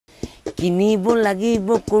কিনিব লাগিব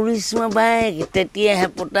কৰিশ্মা বাইক তেতিয়াহে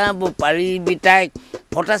পতাব পাৰিবি তাইক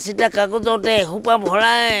ফটা চিটা কাগজতে এসোপা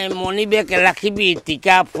ভৰাই মণি বেগ ৰাখিবি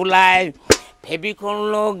টিকা ফুলাই ফেবিকল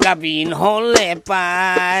লগাবি নহ'লে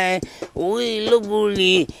পায় ঐ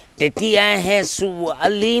লগুৰি তেতিয়াহে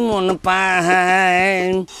ছোৱালী মন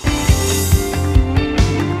পায়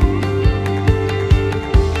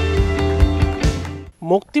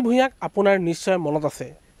মুক্তি ভূঞাক আপোনাৰ নিশ্চয় মনত আছে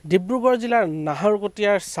ডিব্ৰুগড় জিলাৰ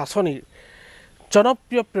নাহৰকটীয়াৰ চাচনিৰ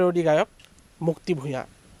জনপ্ৰিয় পেৰডি গায়ক মুক্তি ভূঞা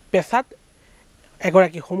পেছাত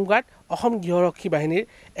এগৰাকী হোমগাৰ্ড অসম গৃহৰক্ষী বাহিনীৰ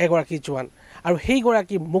এগৰাকী জোৱান আৰু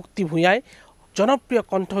সেইগৰাকী মুক্তি ভূঞাই জনপ্ৰিয়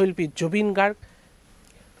কণ্ঠশিল্পী জুবিন গাৰ্গ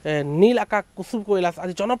নীল আকাশ কুচুম কৈলাশ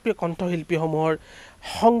আদি জনপ্ৰিয় কণ্ঠশিল্পীসমূহৰ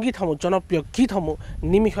সংগীতসমূহ জনপ্ৰিয় গীতসমূহ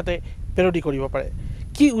নিমিষতে পেৰডি কৰিব পাৰে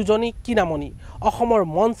কি উজনি কি নামনি অসমৰ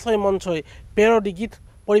মঞ্চই পেৰডি গীত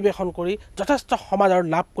পৰিৱেশন কৰি যথেষ্ট সমাদৰ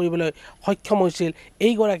লাভ কৰিবলৈ সক্ষম হৈছিল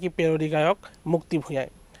এইগৰাকী পেৰডি গায়ক মুক্তি ভূঞাই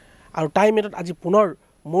আৰু টাইমেটত আজি পুনৰ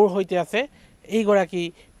মোৰ সৈতে আছে এইগৰাকী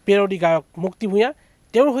পেৰডি গায়ক মুক্তি ভূঞা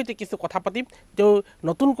তেওঁৰ সৈতে কিছু কথা পাতিম তেওঁ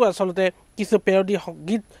নতুনকৈ আচলতে কিছু পেৰডি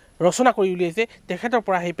গীত ৰচনা কৰি উলিয়াইছে তেখেতৰ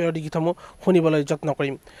পৰা সেই পেৰডি গীতসমূহ শুনিবলৈ যত্ন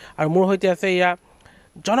কৰিম আৰু মোৰ সৈতে আছে এয়া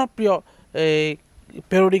জনপ্ৰিয়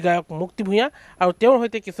পেৰডি গায়ক মুক্তি ভূঞা আৰু তেওঁৰ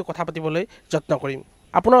সৈতে কিছু কথা পাতিবলৈ যত্ন কৰিম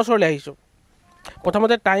আপোনাৰ ওচৰলৈ আহিছোঁ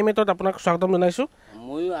প্ৰথমতে টাইমেটত আপোনাক স্বাগতম জনাইছোঁ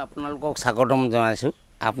ময়ো আপোনালোকক স্বাগতম জনাইছোঁ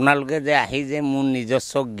আপোনালোকে যে আহি যে মোৰ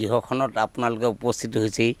নিজস্ব গৃহখনত আপোনালোকে উপস্থিত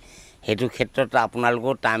হৈছে সেইটো ক্ষেত্ৰত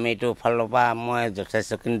আপোনালোকৰ টাইমেটৰ ফালৰ পৰা মই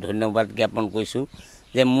যথেষ্টখিনি ধন্যবাদ জ্ঞাপন কৰিছোঁ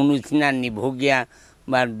যে মোৰ নিচিনা নিভগীয়া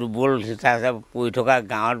বা দুৰ্বল হিচাপে পৰি থকা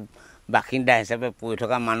গাঁৱৰ বাসিন্দা হিচাপে পৰি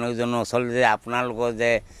থকা মানুহজনৰ ওচৰলৈ যে আপোনালোকৰ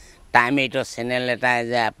যে টাইমেটৰ চেনেল এটাই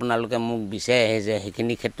যে আপোনালোকে মোক বিচাৰি আহিছে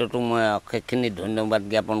সেইখিনি ক্ষেত্ৰতো মই অশেষখিনি ধন্যবাদ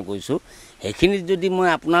জ্ঞাপন কৰিছোঁ সেইখিনি যদি মই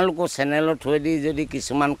আপোনালোকৰ চেনেলৰ থ্ৰুৱেদি যদি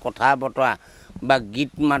কিছুমান কথা বতৰা বা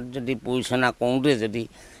গীত মাত যদি পৰিচালনা কৰোঁতে যদি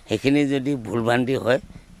সেইখিনি যদি ভুল ভ্ৰান্তি হয়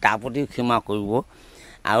তাৰ প্ৰতি ক্ষমা কৰিব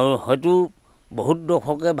আৰু হয়তো বহুত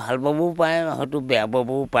দৰ্শকে ভাল পাবও পাৰে হয়তো বেয়া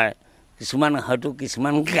পাবও পাৰে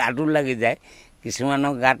কিছুমান গাতো লাগি যায়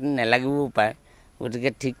কিছুমানৰ গাত নেলাগিবও পাৰে গতিকে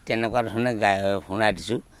ঠিক তেনেকুৱা ধৰণে শুনাই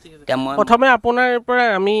দিছোঁ এতিয়া মই প্ৰথমে আপোনাৰ পৰা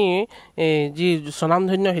আমি যি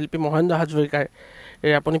স্বনামধন্য শিল্পী মহেন্দ্ৰ হাজৰিকাৰ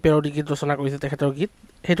আপুনি পেৰডি গীত ৰচনা কৰিছে তেখেতৰ গীত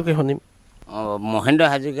সেইটোকে শুনিম মহেন্দ্ৰ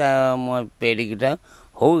হাজৰিকা মই পেৰডি গীত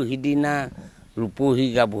সৌ সিদিনা ৰূপহী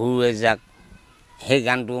গাভৰুৱে যাক সেই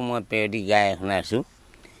গানটো মই পেৰডি গাই শুনাইছোঁ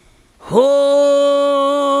হৌ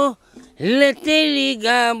লেতেৰি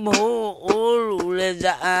গাভৰুলে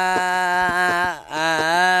যাক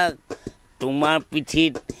তোমাৰ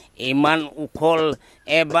পিঠিত ইমান উখল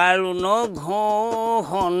এবাৰো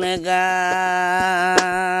নঘনে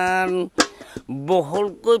গান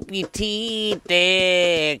বহলকৈ পিঠিতে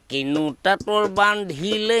কিনো তাঁতৰ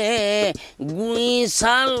বান্ধিলে গুই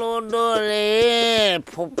চালৰ দৰে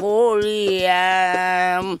ফপৰীয়া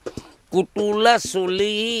কুতুলা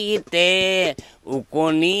চলিতে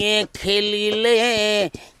উকনিয়ে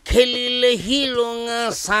খেলিলে হিৰঙা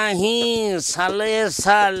চাহি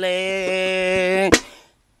চালে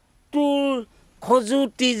তোৰ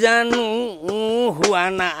খজুতি জানো হোৱা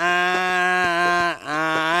নাই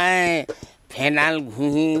ফেনাল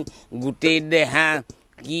ঘঁহি গোটেই দেহা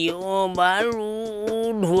কিয় বাৰু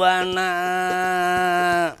ধোৱা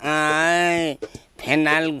নাই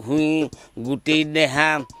ফেনাল ঘঁহি গোটেই দেহা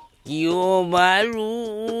কিয় বাৰু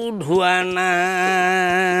ধোৱা নাই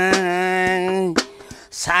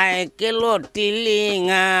চাইকেলত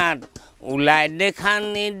টিলিঙাত ওলাই দেখা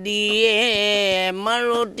নিদিয়ে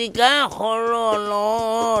মাৰুতিকা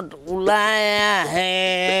শৰণত ওলাই আহে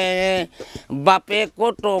বাপেক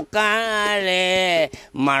টকাৰে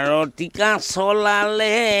মাৰুতিকা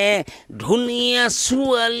চলালে ধুনীয়া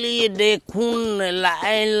ছোৱালী দেখোন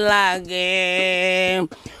লাই লাগে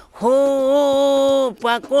হৌ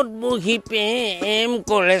পাকত বহি প্ৰেম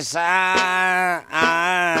কৰে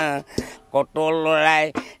কত ল'ৰাই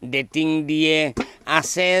ডেটিং দিয়ে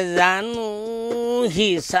আছে জানো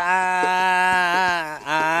হিচাপ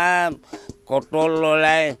কত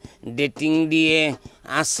ল'ৰাই ডেটিং দিয়ে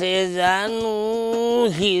আছে জানো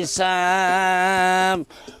হিচাপ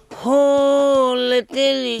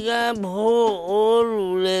লেতেৰি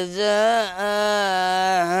গাভৰুলে যাক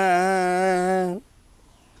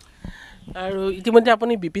আৰু ইতিমধ্যে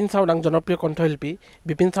আপুনি বিপিন চাওডাং জনপ্ৰিয় কণ্ঠশিল্পী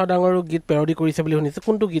বিপিন চাওডাঙৰো গীত পেৰডি কৰিছে বুলি শুনিছোঁ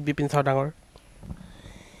কোনটো গীত বিপিন চাওডাঙৰ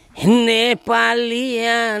নেপালী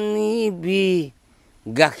আনিবি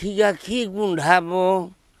গাখীৰ গোন্ধাব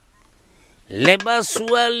লেবা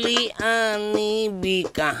ছোৱালী আনিবি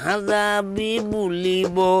কাহা যাবি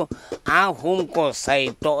বুলিব আহোম কছাৰী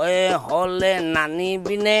তই হ'লে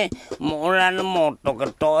নানিবিনে মৰাণ মটক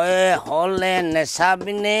তই হ'লে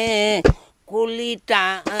নেচাবিনে কলিতা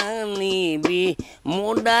আনিবি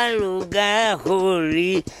মোদাৰু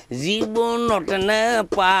গাহৰি জীৱনত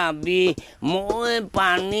নাপাবি মই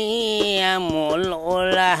পানী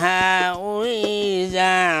আমলৰা ঐ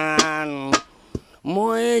জান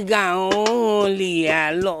মই গাঁৱলীয়া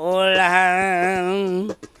ল'ৰা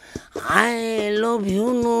আই লভ ইউ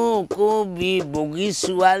নকবি বগী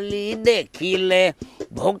ছোৱালী দেখিলে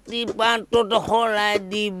ভক্তি পাতত শৰাই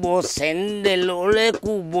দিব চেণ্ডেলৰে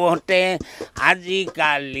কোবতে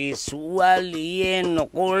আজিকালি ছোৱালীয়ে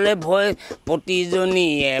নকৰে ভয়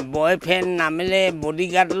প্ৰতিজনীয়ে বয়ফ্ৰেণ্ড নামিলে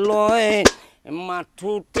বডিগাৰ্ড লয়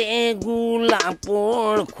মাথোতে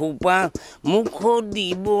গোলাপৰ খোপা মুখত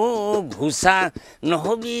দিব ঘোচা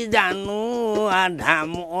নহবি জানো আধা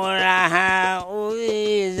মৰা ঐ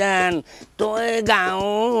জান তই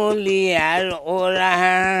গাঁৱলীয়া ল'ৰা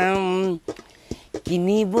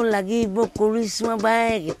কিনিব লাগিব কৰিশ্মা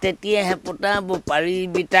বাইক তেতিয়াহে পতাব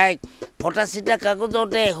পাৰিবি তাইক ফটা চিটা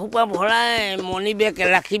কাগজতে এসোপা ভৰাই মণি বেগ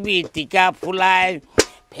ৰাখিবি টিকা ফুলাই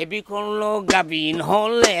ফেবিকল লগাবি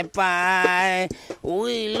নহ'লে পায় ঐ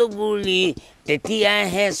লগৰী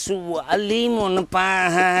তেতিয়াহে ছোৱালী মন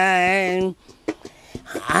পায়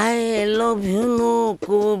আই লভ ইউ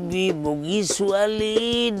নকবি বগী ছোৱালী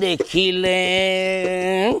দেখিলে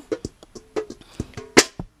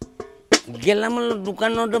গেলামালৰ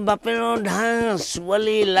দোকানত বাপেৰৰ ধান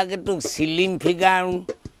ছোৱালী লাগে তোক চিলিম ফিগাৰ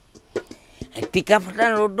টিকা ফটা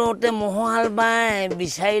ৰ'দতে মহহাল বাই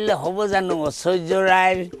বিচাৰিলে হ'ব জানো ঐশ্বৰ্য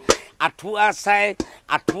ৰায়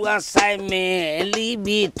আঁঠুৱা চাই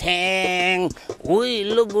মেলিবি ঠেং ঐ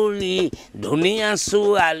লগৰী ধুনীয়া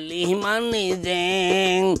ছোৱালী সিমানেই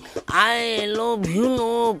জেং আই লভ ইউ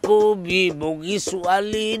নকবি বগী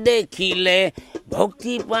ছোৱালী দেখিলে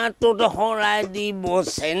ভক্তি পাতত শৰাই দিব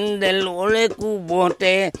চেণ্ডেলৰে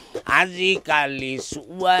কোবতে আজিকালি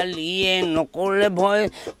ছোৱালীয়ে নকৰে ভয়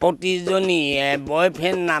প্ৰতিজনীয়ে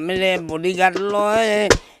বয়ফ্ৰেণ্ড নামিলে বডিগাৰ্ড লয়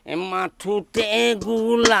মাথোতে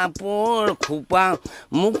গোলাপৰ খোপা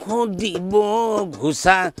মুখত দিব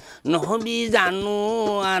ঘোচা নহবি জানো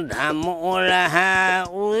আধা মৰা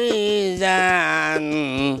ঐ জান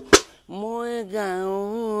মই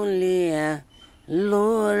গাঁৱলীয়া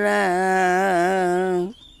ল'ৰা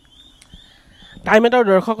টাইম এটাৰ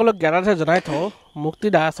দৰ্শকসকলক জ্ঞানাৰ্থে জনাই থওঁ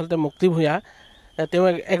মুক্তিদা আচলতে মুক্তি ভূঞা তেওঁ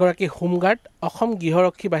এগৰাকী হোমগাৰ্ড অসম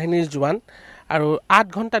গৃহৰক্ষী বাহিনীৰ জোৱান আৰু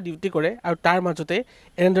 8 ঘণ্টা ডিউটি কৰে আৰু তাৰ মাজতে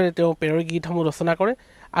এনেদৰে তেওঁ পেৰডি গীতসমূহ ৰচনা কৰে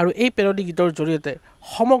আৰু এই পেৰডি গীতৰ জৰিয়তে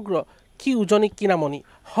সমগ্ৰ কি উজনি কি নামনি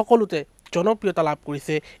সকলোতে জনপ্ৰিয়তা লাভ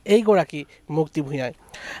কৰিছে এইগৰাকী মুক্তি ভূঞাই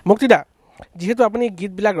মুক্তিদা যিহেতু আপুনি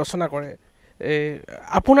গীতবিলাক ৰচনা কৰে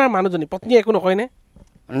আপোনাৰ মানুহজনী পত্নী একো নকয়নে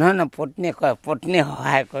নহয় পত্নীয়ে কয় পত্নীয়ে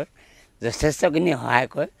সহায় কৰে যথেষ্টখিনি সহায়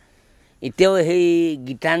কৰে এতিয়াও সেই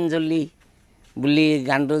গীতাঞ্জলি বুলি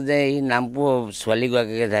গানটো যে এই নামটো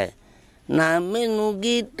ছোৱালীগৰাকীকে যায় নামেনো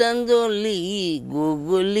গীতাঞ্জলি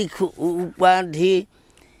গগলি উপাধি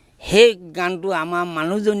সেই গানটো আমাৰ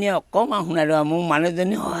মানুহজনীয়ে অকণমান শুনাই দিব মোৰ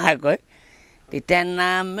মানুহজনী সহায় কৰে তেতিয়া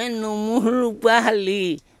নামেনো মোৰ ৰূপালী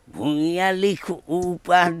ভূঞালী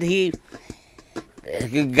উপাধি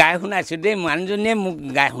গাই শুনাইছোঁ দেই মানুহজনীয়ে মোক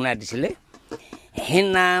গাই শুনাই দিছিলে হে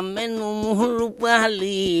নামেনো মোৰ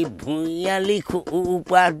ৰূপালী ভূঞালী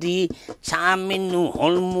উপাধি চামেনো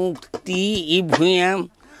হ'ল মুক্তি ভূঞা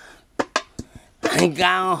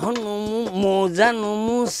গাঁৱনো মৌজানো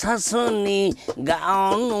মোৰ চাচনি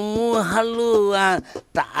গাঁৱনো মোৰ হালোৱা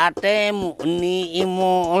তাতে মুনি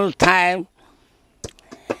ইমল ঠাই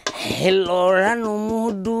হে ল'ৰানো মোৰ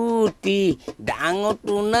দুটি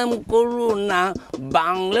ডাঙৰটো নাম কৰোণা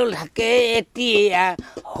বাংলো থাকে এতিয়া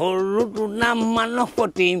সৰুটো নাম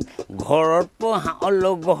মানসপতি ঘৰত পঢ়া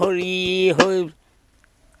অলগহৰি হৈ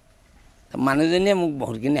মানুহজনীয়ে মোক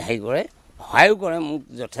বহুতখিনি হেৰি কৰে সহায়ো কৰে মোক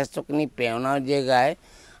যথেষ্টখিনি প্ৰেৰণাও দিয়ে গায়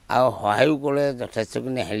আৰু সহায়ো কৰে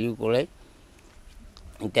যথেষ্টখিনি হেৰিও কৰে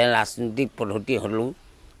এতিয়া ৰাজনৈতিক পদ্ধতি হ'লেও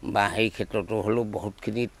বা সেই ক্ষেত্ৰতো হ'লেও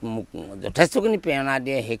বহুতখিনি মোক যথেষ্টখিনি প্ৰেৰণা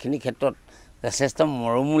দিয়ে সেইখিনি ক্ষেত্ৰত যথেষ্ট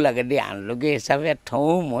মৰমো লাগে দেই আনলগী হিচাপে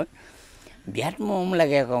থওঁ মই বিৰাট মৰম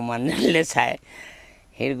লাগে আকৌ মানুহলৈ চাই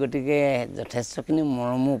সেই গতিকে যথেষ্টখিনি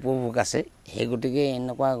মৰমো উপভোগ আছে সেই গতিকে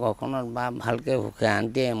এনেকুৱা ঘৰখনত বা ভালকৈ সুখে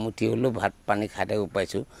শান্তিয়ে এমুঠি হ'লেও ভাত পানী খাই থাকিব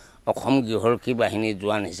পাইছোঁ অসম গৃহৰক্ষী বাহিনীৰ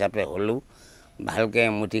জোৱান হিচাপে হ'লেও ভালকৈ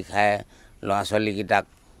এমুঠি খাই ল'ৰা ছোৱালীকেইটাক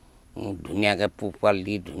ধুনীয়াকৈ পোহপাল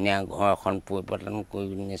দি ধুনীয়া ঘৰ এখন পৰিপালন কৰি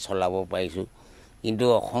পিনে চলাব পাৰিছোঁ কিন্তু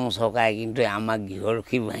অসম চৰকাৰে কিন্তু আমাক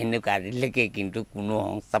গৃহৰক্ষী বাহিনীক আজিলৈকে কিন্তু কোনো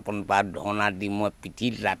সংস্থাপন বা ধৰ্ণা দি মই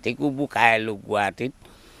পিঠিত লাঠিকোবো খাই আহিলোঁ গুৱাহাটীত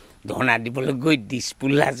ধৰ্ণা দিবলৈ গৈ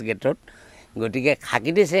দিছপুৰ লাষ্ট গেটত গতিকে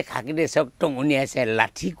খাকি দিছে টঙনিয়াইছে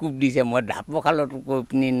লাঠি কোব দিছে মই ঢাপখালত কৈ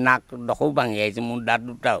পিনি নাক ডখৌ ভাঙি আহিছে মোৰ দাঁত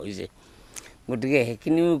দুটা হৈছে গতিকে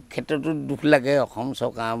সেইখিনিও ক্ষেত্ৰতো দুখ লাগে অসম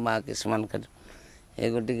চৰকাৰ বা কিছুমান ক্ষেত্ৰত এই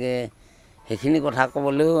গতিকে সেইখিনি কথা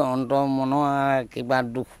ক'বলৈও অন্তৰ মনৰ কিবা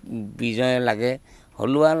দুখ বিজয় লাগে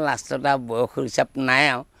হ'লেও আৰু লাষ্টত বয়স হিচাপ নাই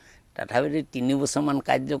আৰু তথাপিতো 3 বছৰমান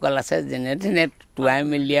কাৰ্যকাল আছে যেনে তেনে টুৱাই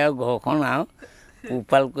মেলি আৰু ঘৰখন আৰু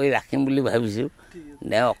পোহপাল কৰি ৰাখিম বুলি ভাবিছোঁ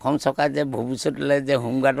অসম চৰকাৰ যে ভৱিষ্যতলৈ যে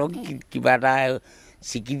হোমগাৰ্ডক কিবা এটা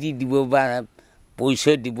স্বীকৃতি দিব বা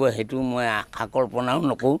পৰিচয় দিব সেইটো মই আশা কল্পনাও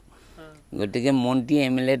নকৰোঁ গতিকে মন্ত্ৰী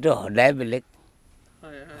MLAটো সদায় বেলেগ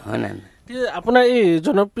হয় নাই আপোনাৰ এই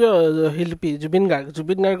জনপ্ৰিয় শিল্পী জুবিন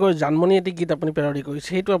গাৰ্গৰ জানমণি এটি গীত আপুনি পেৰডি কৰিছে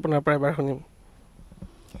সেইটো আপোনাৰ পৰা এবাৰ শুনিম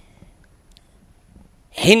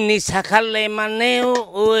সেই নিচা খালে মানে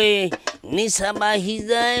ঐ নিচা বাঢ়ি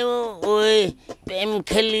যায় ঐ প্ৰেম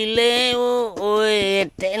খেলিলে ঐ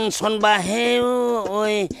টেনশ্যন বাঢ়ে ঐ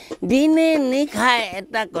দিনে নিশাই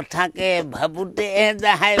এটা কথাকে ভাবোঁতে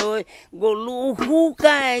যায় ঐ গলু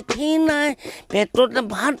শুকাই ক্ষীণাই পেটত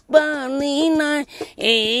ভাত পানী নাই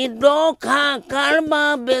এই দখা কাৰ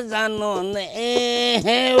বাবে জাননে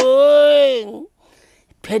ঐ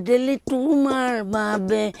ফেডেলি তোমাৰ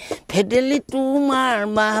বাবে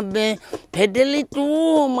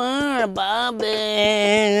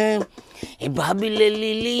ভাবিলে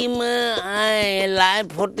লিলি মাই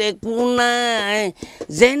লাইফতে একো নাই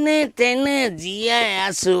যেনে তেনে জীয়াই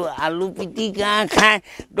আছোঁ আলু পিটিকা খাই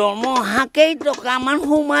দৰমহাকেই টকামান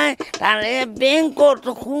সোমাই তাৰে বেংকত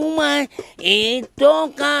সোমাই এই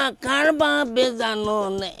টকা কাৰ বাবে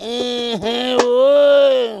জাননে ঐ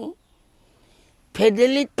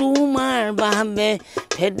ফেডেলি তোমাৰ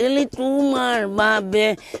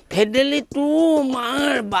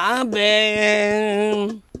বাবে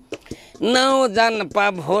নাও জান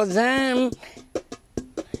পাভ যান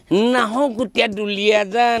নাহ গোটেই দুলীয়া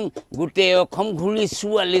যান গোটেই অসম ঘূৰি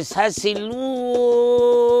ছোৱালী চাইছিলোঁ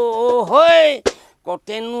হয়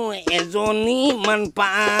কতেনো এজনী মান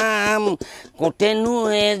পাম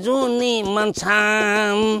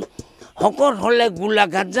চাম শকত হ'লে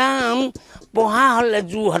গোলাঘাট যাম পঢ়া হ'লে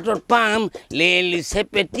যোৰহাটত পাম লেলি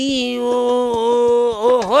চেপেটি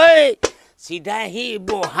হয় চিধাহি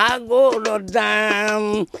বহাগৰত যাম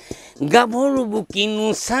গাভৰুবোৰ কিনো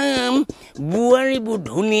চাম বোৱাৰীবোৰ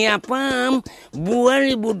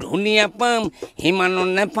ধুনীয়া পাম সিমানত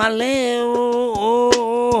নেপালে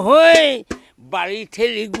হয় বাৰী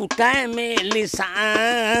ঠেলি গোটাই মেলি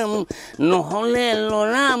চাম নহ'লে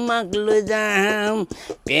ল'ৰা মাক লৈ যাম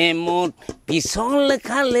প্ৰেমত পিছল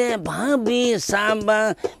খালে ভাবি চাবা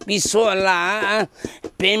পিছলা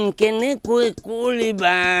প্ৰেম কেনেকৈ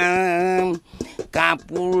কৰিবা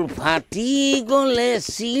কাপোৰ ফাটি গ'লে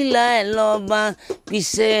চিলাই ল'বা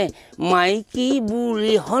পিছে মাইকী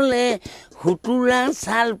বুঢ়ী হ'লে সুতুৰা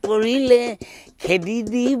ছাল পৰিলে খেদি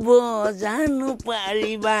দিব জানো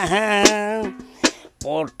পাৰিবা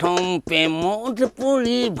প্ৰথম প্ৰেমত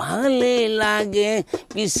পৰি ভালে লাগে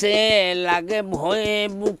পিছে লাগে ভয়ে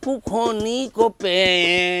বুকু খনি কপে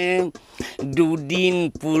দুদিন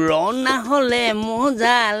পুৰণা হ'লে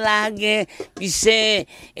মজা লাগে পিছে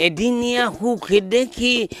এদিনীয়া সুখ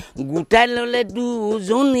দেখি গোটাই ল'লে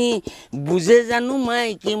দুজনী বুজে জানো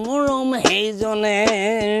মাইকী মৰম সেইজনে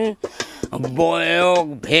বয়স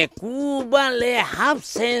ভেকু বালে হাফ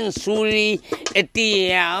চেঞ্চুৰী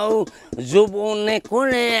এতিয়াও যৌৱনে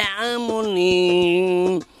কৰে আমনি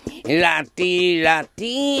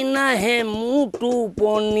ৰাতি নাহে মোৰ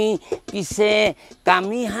টোপনি পিছে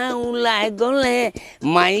কামিহা ওলাই গ'লে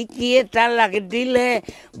মাইকী এটা লাগ দিলে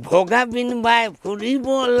ভগা বিনবাই ফুৰিব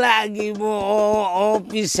লাগিব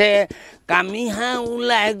পিছে কামিহা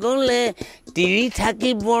ওলাই গ'লে তিৰি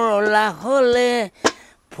থাকি বৰলা হ'লে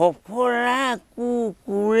ফফৰা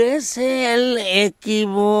কুকুৰে চেল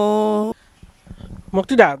একিব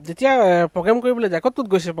মুক্তিদা যেতিয়া প্ৰগ্ৰেম কৰিবলৈ যায় ক'ত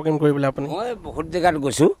গৈছে প্ৰগ্ৰেম কৰিবলৈ আপুনি মই বহুত জেগাত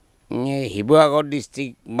গৈছোঁ শিৱসাগৰ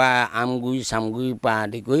ডিষ্ট্ৰিক্ট বা আমগুৰি চামগুৰিৰ পৰা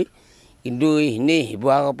আদি কৰি কিন্তু এনেই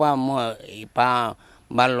শিৱসাগৰৰ পৰা মই ইপা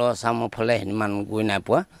বা লচামৰ ফালে সিমান গৈ নাই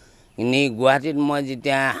পোৱা এনেই গুৱাহাটীত মই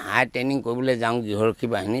যেতিয়া হাই ট্ৰেইনিং কৰিবলৈ যাওঁ গৃহৰক্ষী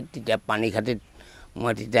বাহিনীত তেতিয়া পানীখাতিত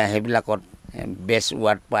মই তেতিয়া সেইবিলাকত বেষ্ট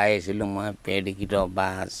ৱাৰ্ড পাই আহিছিলোঁ মই পেৰেডিকিত বা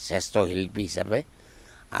শ্ৰেষ্ঠ শিল্পী হিচাপে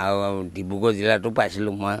আৰু ডিব্ৰুগড় জিলাতো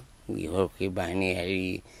পাইছিলোঁ মই গৃহৰক্ষী বাহিনী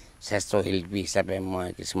শ্ৰেষ্ঠ শিল্পী হিচাপে মই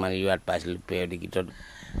কিছুমান ৱাৰ্ড পাইছিলোঁ পেৰেডিকিতত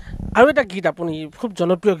আৰু এটা গীত আপুনি খুব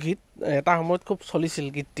জনপ্ৰিয় গীত এটা সময়ত খুব চলিছিল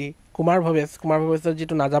গীতটি কুমাৰ ভৱেশৰ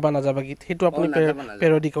যিটো নাযাবা নাযাবা গীত সেইটো আপুনি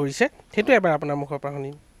পেৰডি কৰিছে সেইটো এবাৰ আপোনাৰ মুখৰ পৰা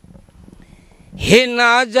শুনিম হে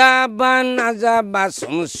নাযাবা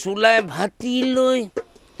নাযাবাচোন চুলাই ভাতি লৈ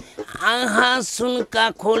আহাচোন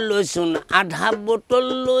কাষলৈচোন আধা বটল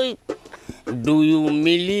লৈ দুয়ো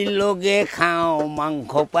মিলি লগে খাওঁ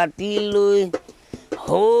মাংস পাতি লৈ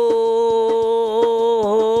হো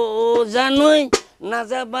জানৈ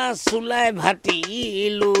নাযাবা চুলাই ভাতি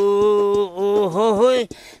লৈ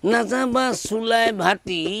নাযাবা চুলাই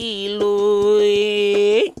ভাতি লৈ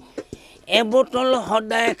এবটল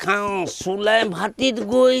সদায় খাওঁ চুলাই ভাতিত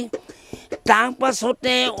গৈ তাৰ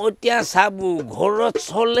পাছতে এতিয়া চাবো ঘৰত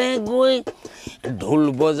চলে গৈ ঢোল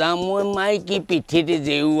বজা মই মাইকী পিঠিত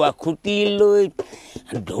জেউৱা খুটি লৈ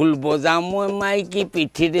ঢোল বজা মই মাইকী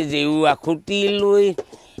পিঠিত জেউৱা খুটি লৈ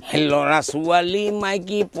ল'ৰা ছোৱালী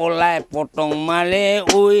মাইকী পলাই পটং মাৰে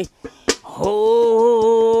ঐ হো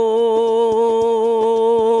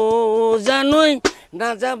জানৈ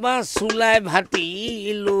নাযাবা চুলাই ভাতি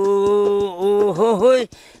লৈ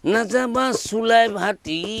নাযাবা চুলাই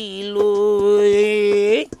ভাতি লৈ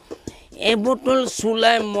এবটল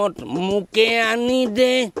চুলাই মদ মোকে আনি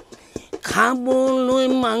দে খাবলৈ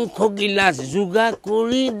মাংস গিলাচ যোগাৰ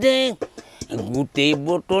কৰি দে গোটেই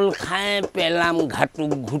বটল খাই পেলাম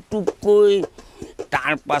ঘাটুক ঘুটুককৈ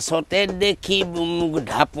তাৰ পাছতে দেখিব মোক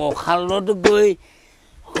ঢাপ খালত গৈ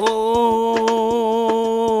হো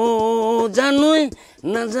জানৈ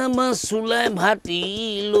নাযাবা চুলাই ভাতি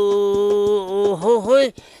লৈ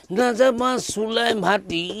নাযাবা চুলাই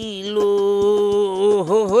ভাতি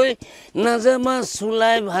লৈ নাযাবা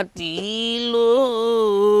চুলাই ভাতি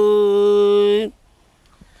লৈ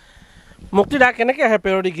মুক্তিদা কেনেকৈ আহে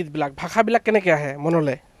পেৰডি গীতবিলাক ভাষাবিলাক কেনেকৈ আহে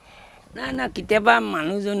মনলৈ না কেতিয়াবা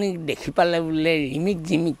মানুহজনীক দেখি পালে বোলে ৰিমিক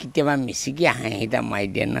জিমিক কেতিয়াবা মিচিকি হাঁহিটা মাৰি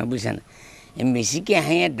দিয়ে না বুজিছানে এই মিচিকি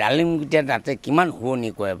হাঁহিয়ে ডালিমকেইটা তাতে কিমান শুৱনি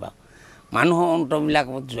কৰে বাৰু মানুহৰ অন্তৰবিলাক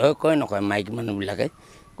জয় কৰে নকয় মাইকী মানুহবিলাকে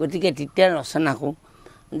গতিকে তেতিয়া ৰচনা কৰোঁ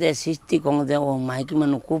যে সৃষ্টি কৰোঁ যে মাইকী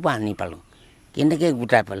মানুহ ক'ৰ পৰা আনি পালোঁ কেনেকৈ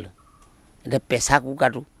গোটাই পালোঁ এতিয়া প্ৰেছাৰ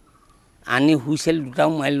কুকাৰটো আনি হুইছেল দুটাও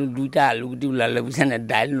মাৰিলোঁ দুইটা আলুগুটি ওলালে বুজিছানে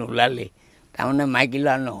দাইল নোলালে তাৰমানে মাইকী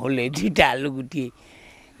ল'ৰা নহ'লে দুইটা আলুগুটি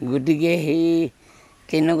গতিকে সেই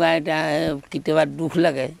তেনেকুৱা এটা কেতিয়াবা দুখ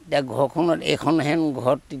লাগে এতিয়া ঘৰখনত এইখনহেন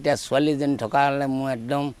ঘৰত তেতিয়া ছোৱালীজনী থকা হ'লে মোৰ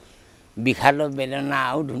একদম বিষালৰ বেদনা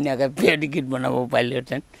আৰু ধুনীয়াকৈ পেৰডি গীত বনাব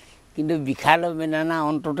পাৰিলোহেঁতেন কিন্তু বিষালৰ বেদনা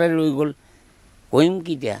অন্ততে ৰৈ গ'ল কৰিম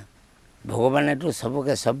কেতিয়া ভগৱানেতো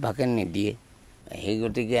চবকে চব ভাগে নিদিয়ে সেই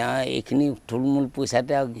গতিকে এইখিনি থুলমূল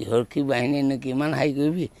পইচাতে আৰু গৃহস্থী বাহিনীনো কিমান হেৰি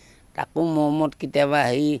কৰিবি তাকো মৰমত কেতিয়াবা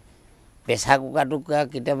হেৰি প্ৰেছাৰ কুকাৰটোক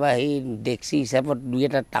কেতিয়াবা সেই ডেক্সি হিচাপত দুই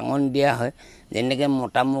এটা টাঙন দিয়া হয় যেনেকৈ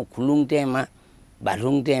মতা মোৰ খুলুংতে এমাহ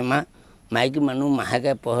বাঢ়োংতে এমাহ মাইকী মানুহ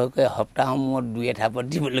মাহেকে পহেকে সপ্তাহৰ মূৰত দুই এঠাপত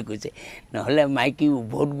দিবলৈ কৈছে নহ'লে মাইকী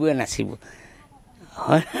উভত গৈ নাচিব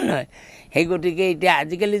হয় নহয় সেই গতিকে এতিয়া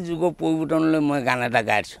আজিকালি যুগৰ পৰিৱৰ্তনলৈ মই গান এটা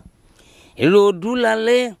গাইছোঁ ৰ'দ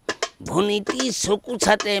ওলালে ভনীতি চকু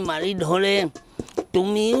চাতে মাৰি ধৰে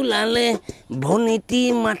তুমি ওলালে ভনীতি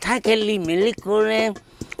মাথা খেলি মেলি কৰে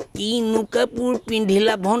কিনো কাপোৰ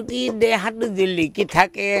পিন্ধিলা ভণ্টি দেহাটো জিলিকি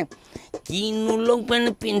থাকে কিনো লং পেণ্ট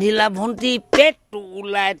পিন্ধিলা ভণ্টি পেটটো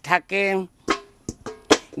ওলাই থাকে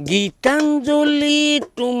গীতাঞ্জলি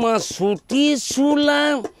তোমাৰ চুটি চোলা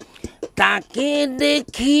তাকে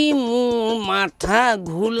দেখি মোৰ মাথা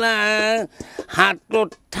ঘোলা হাতত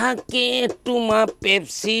থাকে তোমাৰ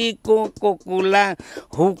পেপচি কোকোলা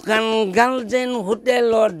শুকান গাল যেন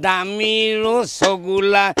হোটেলৰ দামী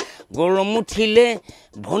ৰসগোল্লা গৰম উঠিলে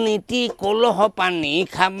ভনীতি কলহ পানী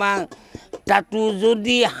খাবা তাতো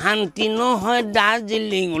যদি শান্তি নহয়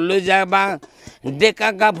দাৰ্জিলিঙলৈ যাবা ডেকা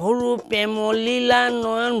গাভৰু প্ৰেমলীলা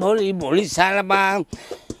নয়ন ভৰি ভৰি চাবা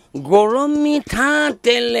গৰম মিঠা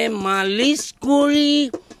তেলে মালিচ কৰি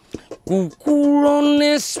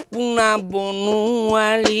কুকুৰনে পোনা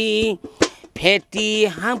বনোৱাৰী ফেটি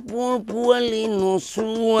সাপৰ পোৱালি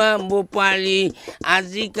নচুৱাব পাৰি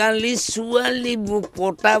আজিকালি ছোৱালীবোৰ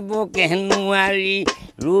পতাবকে নোৱাৰি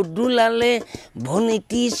ৰ'দ ওলালে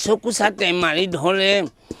ভনীতি চকু চাতে মাৰি ধৰে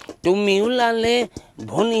তুমি ওলালে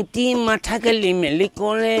ভনীতি মাথা খেলি মেলি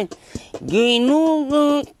কৰে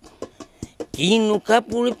কিনো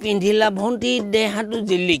কাপোৰ পিন্ধিলা ভণ্টি দেহাটো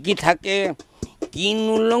জিলিকি থাকে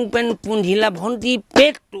কিনো লং পেণ্ট পিন্ধিলা ভণ্টি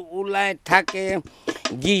পেটটো ওলাই থাকে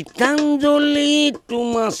গীতাঞ্জলি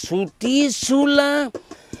তোমাৰ চুটি চোলা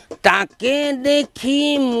তাকে দেখি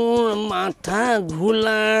মোৰ মাথা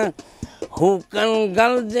ঘোলা শুকান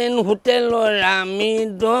গাল যেন হোটেলৰ আমি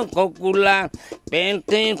কোলা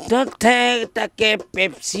পেণ্টে তাকে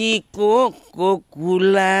পেপচি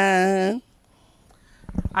কোকোলা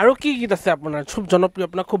আৰু কি গীত আছে আপোনাৰ খুব জনপ্ৰিয়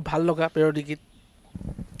আপোনাৰ খুব ভাল লগা পেৰডি গীত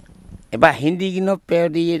এবাৰ হিন্দী গীতৰ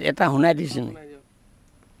পেৰডি এটা শুনাই দিছোঁ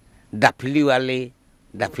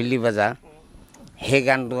ডাফিলি বাজা সেই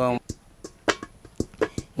গানটো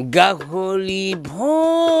গাহৰি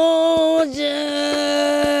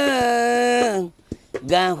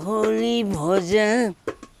ভজা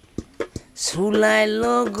চুলাই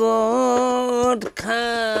লগত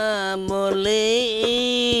খাবলে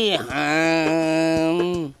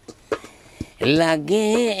লাগে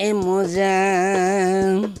মজা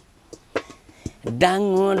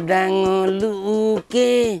ডাঙৰ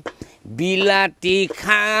লোকে বিলাতী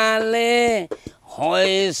খালে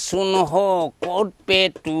হয়চোন শকত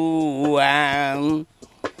পেটুৱা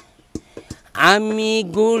আমি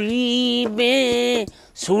গৰীবে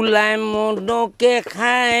চুলাই মদকে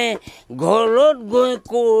খাই ঘৰত গৈ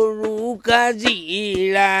কৰোঁ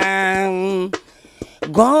কাজিৰা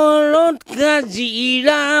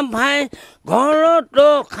ভাই ঘৰত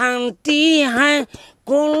শান্তি হাই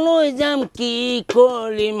কলৈ যাম কি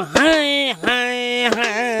কৰিম হাই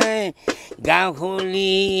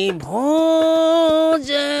গাহৰি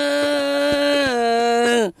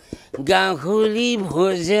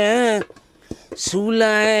ভজা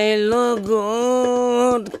চুলাই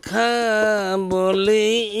লগত খাবলে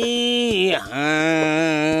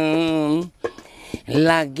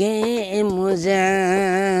লাগে মজা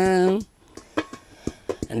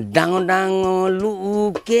ডাঙৰ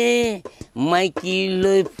লোকে মাইকী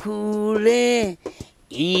লৈ ফুৰে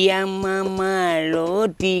ইয়া মামাৰ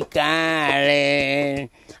টিকাৰে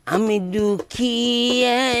আমি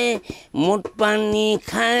দুখীয়াই মদ পানী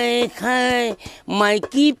খাই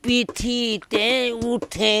মাইকী পিঠিতে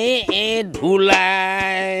উঠে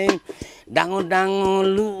ধুলাই ডাঙৰ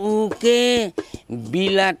লোকে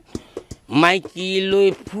বিলাত মাইকী লৈ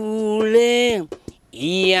ফুৰে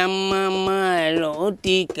ইয়া মামাৰ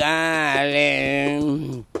টিকাৰে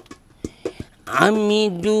আমি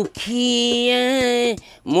দুখীয়াই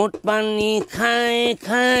মদ পানী খাই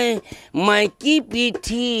মাইকী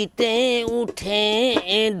পিঠিতে উঠে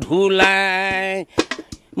ধুলাই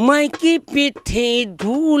মাইকী পিঠি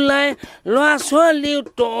ধুলাই ল'ৰা ছোৱালীও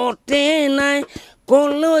ততে নাই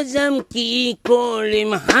কলৈ যাম কি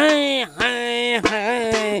কৰিম হাই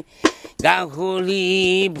গাহৰি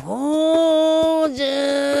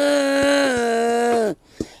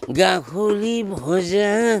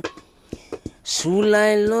ভজা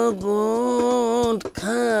চুলাই লগত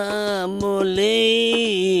খাবলে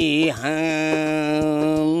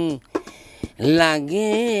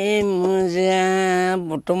লাগে মজা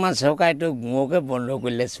বৰ্তমান চৰকাৰেতো গুৱকে বন্ধ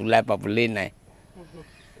কৰিলে চুলাই পাবলেই নাই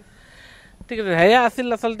ঠিক আছে সেয়া আছিল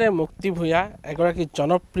আচলতে মুক্তি ভূঞা এগৰাকী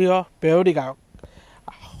জনপ্ৰিয় পেৰডি গায়ক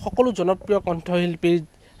সকলো জনপ্ৰিয় কণ্ঠশিল্পীৰ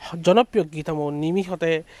জনপ্ৰিয় গীতসমূহ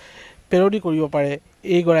নিমিষতে পেৰডি কৰিব পাৰে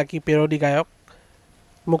এইগৰাকী পেৰডি গায়ক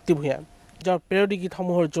মুক্তি ভূঞা যাৰ পেৰডি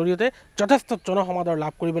গীতসমূহৰ জৰিয়তে যথেষ্ট জনসমাদৰ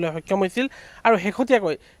লাভ কৰিবলৈ সক্ষম হৈছিল আৰু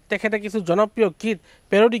শেহতীয়াকৈ তেখেতে কিছু জনপ্ৰিয় গীত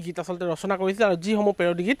পেৰডি গীত আচলতে ৰচনা কৰিছিল আৰু যিসমূহ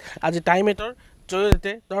পেৰডি গীত আজি টাইম 8ৰ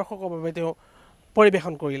জৰিয়তে দৰ্শকৰ বাবে তেওঁ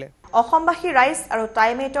পৰিৱেশন কৰিলে অসমবাসী ৰাইজ আৰু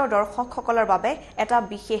টাইম 8ৰ দৰ্শকসকলৰ বাবে এটা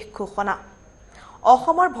বিশেষ ঘোষণা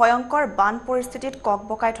অসমৰ ভয়ংকৰ বান পৰিস্থিতিত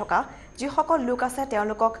ককবকাই থকা যিসকল লোক আছে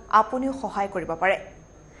তেওঁলোকক আপুনিও সহায় কৰিব পাৰে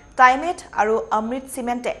টাইম 8 আৰু অমৃত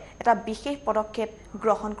চিমেণ্টে এটা বিশেষ পদক্ষেপ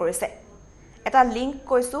গ্ৰহণ কৰিছে এটা লিংক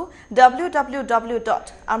কৈছো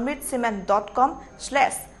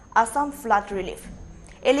www.amritcement.com/assam flood relief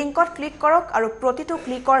এই লিংকত ক্লিক কৰক আৰু প্ৰতিটো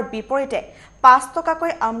ক্লিকৰ বিপৰীতে 5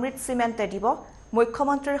 টকাকৈ অমৃত চিমেণ্টে দিব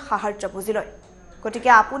মুখ্যমন্ত্ৰীৰ সাহায্য বুজিলৈ গতিকে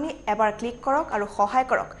আপুনি এবাৰ ক্লিক কৰক আৰু সহায়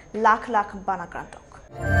কৰক লাখ লাখ বানাক্ৰান্তক